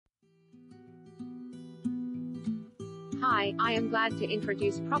Hi, I am glad to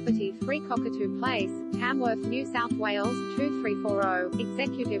introduce property 3 Cockatoo Place, Tamworth, New South Wales, 2340,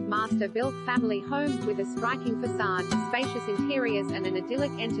 Executive Master Built family home, with a striking facade, spacious interiors and an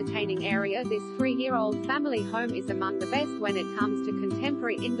idyllic entertaining area. This 3-year-old family home is among the best when it comes to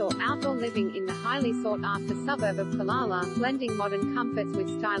contemporary indoor-outdoor living in the highly sought-after suburb of Killala, blending modern comforts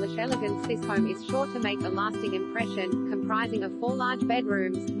with stylish elegance. This home is sure to make a lasting impression, comprising of 4 large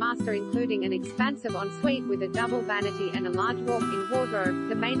bedrooms, master including an expansive ensuite with a double vanity and a large walk-in wardrobe.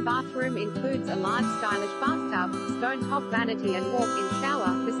 The main bathroom includes a large stylish bathtub, stone-top vanity and walk-in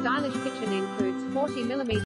shower. The stylish kitchen includes 40mm